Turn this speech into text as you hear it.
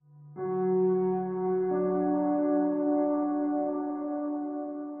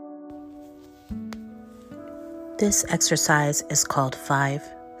This exercise is called 5,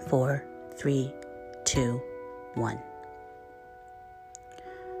 4, 3, 2, 1.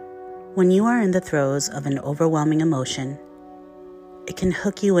 When you are in the throes of an overwhelming emotion, it can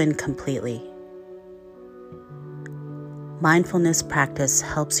hook you in completely. Mindfulness practice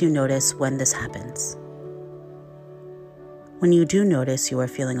helps you notice when this happens. When you do notice you are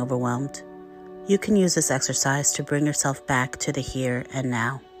feeling overwhelmed, you can use this exercise to bring yourself back to the here and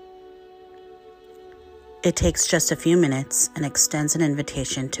now. It takes just a few minutes and extends an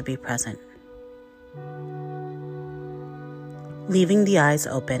invitation to be present. Leaving the eyes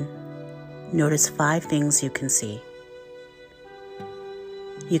open, notice 5 things you can see.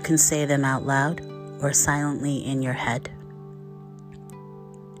 You can say them out loud or silently in your head.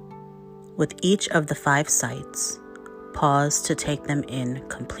 With each of the 5 sights, pause to take them in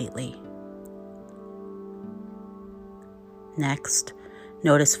completely. Next,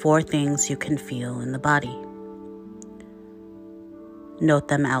 notice 4 things you can feel in the body. Note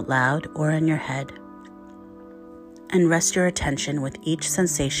them out loud or in your head, and rest your attention with each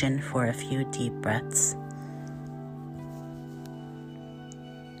sensation for a few deep breaths.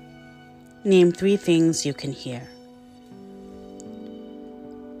 Name 3 things you can hear.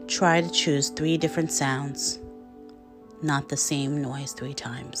 Try to choose 3 different sounds, not the same noise 3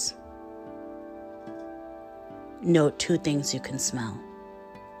 times. Note 2 things you can smell.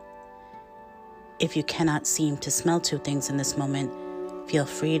 If you cannot seem to smell 2 things in this moment, feel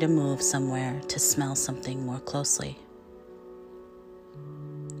free to move somewhere to smell something more closely.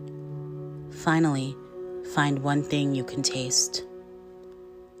 Finally, find 1 thing you can taste.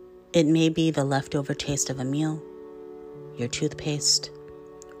 It may be the leftover taste of a meal, your toothpaste,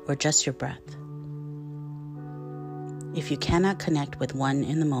 or just your breath. If you cannot connect with one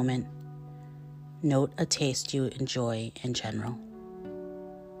in the moment, note a taste you enjoy in general.